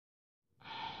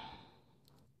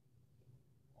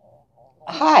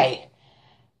Hi,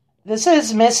 this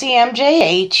is Missy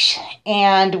MJH,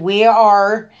 and we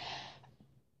are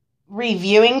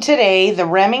reviewing today the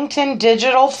Remington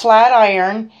Digital Flat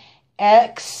Iron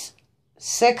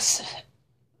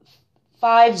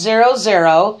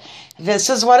X6500. This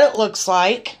is what it looks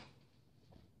like.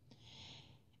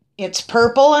 It's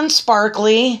purple and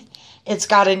sparkly. It's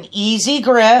got an easy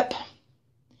grip.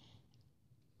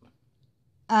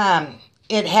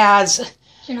 It has...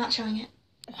 You're not showing it.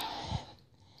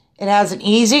 It has an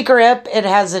easy grip. It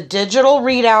has a digital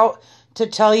readout to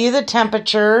tell you the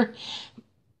temperature.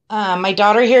 My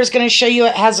daughter here is going to show you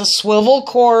it has a swivel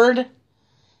cord.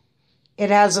 It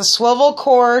has a swivel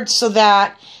cord so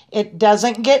that it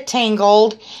doesn't get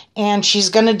tangled. And she's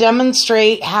going to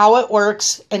demonstrate how it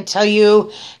works and tell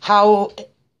you how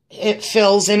it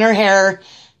feels in her hair.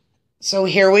 So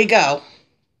here we go.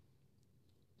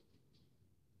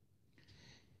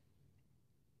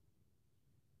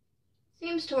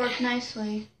 Seems to work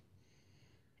nicely.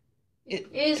 It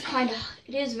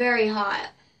is very hot.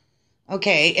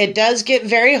 Okay, it does get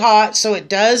very hot, so it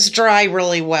does dry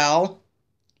really well.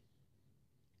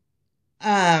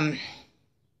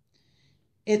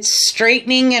 It's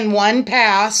straightening in one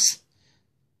pass.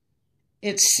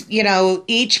 It's,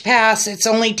 each pass, it's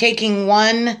only taking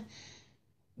one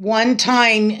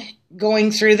time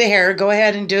going through the hair. Go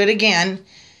ahead and do it again.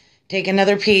 Take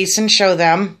another piece and show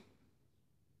them.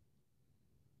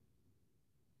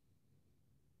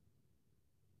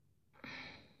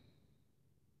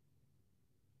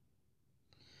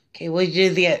 Okay,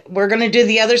 we're going to do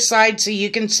the other side so you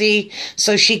can see,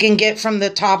 so she can get from the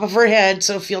top of her head.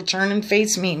 So if you'll turn and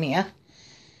face me, Mia.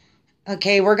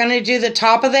 Okay, we're going to do the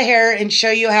top of the hair and show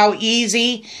you how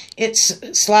easy it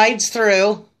slides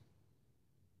through.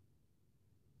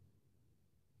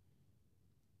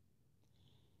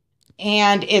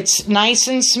 And it's nice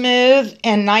and smooth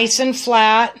and nice and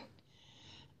flat.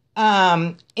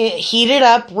 It heated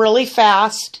up really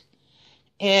fast.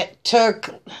 It took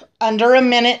under a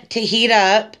minute to heat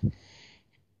up,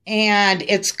 and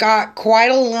it's got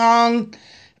quite a long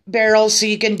barrel, so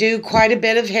you can do quite a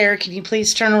bit of hair. Can you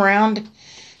please turn around?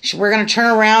 We're going to turn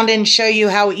around and show you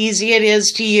how easy it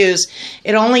is to use.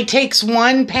 It only takes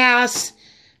one pass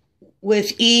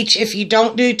with each. If you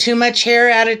don't do too much hair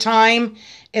at a time,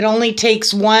 it only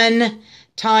takes one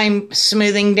time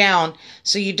smoothing down,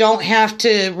 so you don't have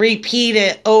to repeat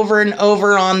it over and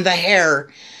over on the hair.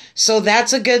 So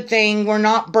that's a good thing. We're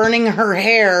not burning her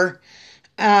hair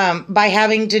by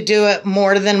having to do it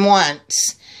more than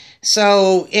once.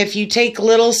 So if you take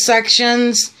little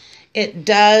sections, it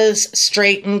does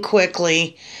straighten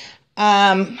quickly.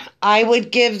 I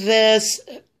would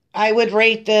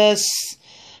rate this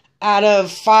out of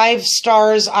 5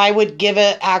 stars. I would give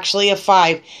it actually a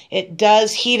 5. It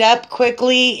does heat up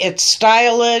quickly. It's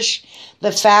stylish.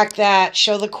 The fact that,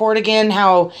 show the cord again,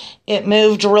 how it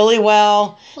moved really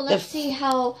well. Well, let's see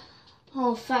how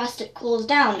fast it cools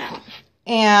down now.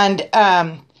 And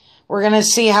we're going to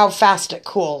see how fast it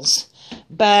cools.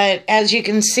 But as you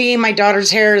can see, my daughter's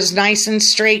hair is nice and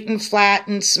straight and flat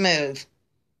and smooth.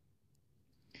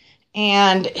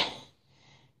 And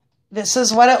this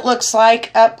is what it looks like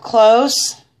up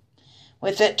close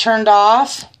with it turned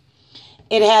off.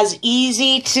 It has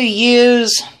easy to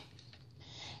use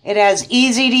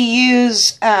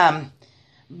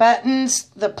buttons,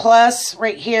 the plus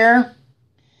right here,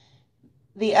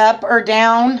 the up or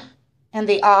down, and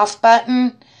the off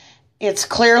button. It's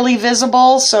clearly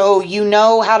visible, so you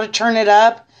know how to turn it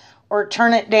up or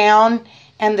turn it down,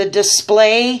 and the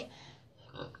display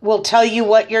will tell you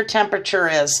what your temperature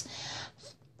is.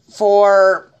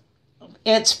 For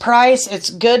its price, it's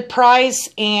good price,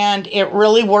 and it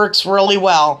really works really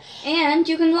well. And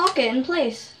you can lock it in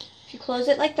place. You close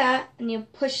it like that, and you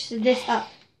push this up.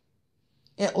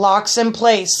 It locks in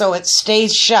place, so it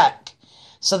stays shut.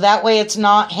 So that way it's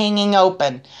not hanging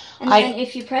open. And then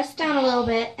if you press down a little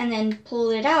bit and then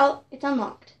pull it out, it's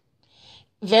unlocked.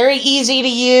 Very easy to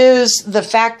use. The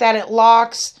fact that it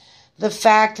locks, the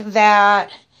fact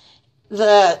that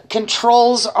the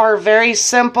controls are very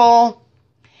simple,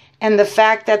 and the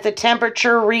fact that the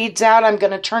temperature reads out. I'm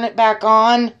going to turn it back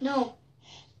on. No.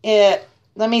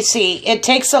 Let me see. It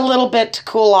takes a little bit to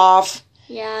cool off.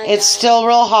 Yeah, it's still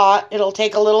real hot. It'll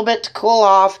take a little bit to cool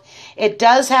off. It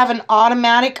does have an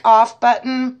automatic off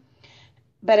button,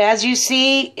 but as you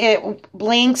see, it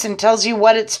blinks and tells you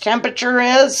what its temperature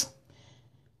is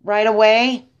right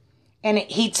away, and it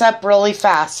heats up really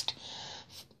fast.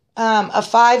 A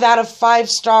 5 out of 5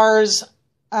 stars.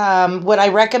 Would I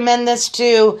recommend this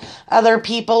to other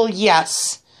people?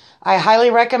 Yes. I highly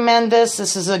recommend this.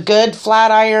 This is a good flat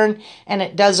iron, and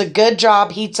it does a good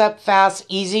job. Heats up fast,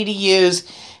 easy to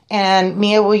use. And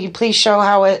Mia, will you please show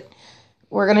how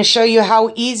we're going to show you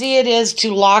how easy it is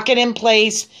to lock it in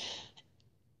place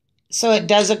so it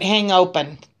doesn't hang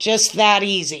open. Just that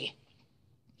easy.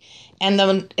 And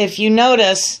then if you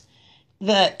notice,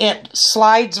 it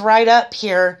slides right up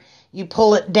here. You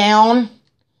pull it down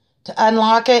to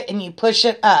unlock it, and you push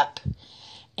it up.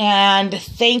 And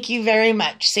thank you very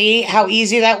much. See how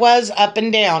easy that was? Up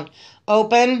and down.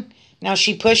 Open. Now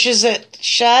she pushes it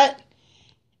shut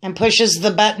and pushes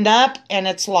the button up, and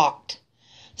it's locked.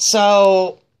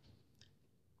 So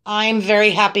I'm very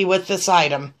happy with this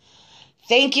item.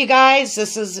 Thank you, guys.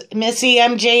 This is Missy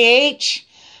MJH.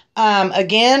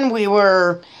 Again, we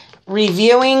were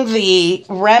reviewing the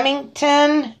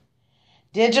Remington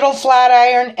Digital Flat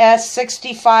Iron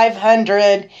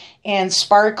S6500 in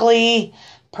sparkly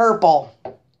purple.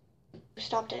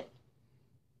 Stopped it.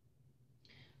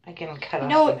 I can cut off.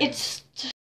 No, it's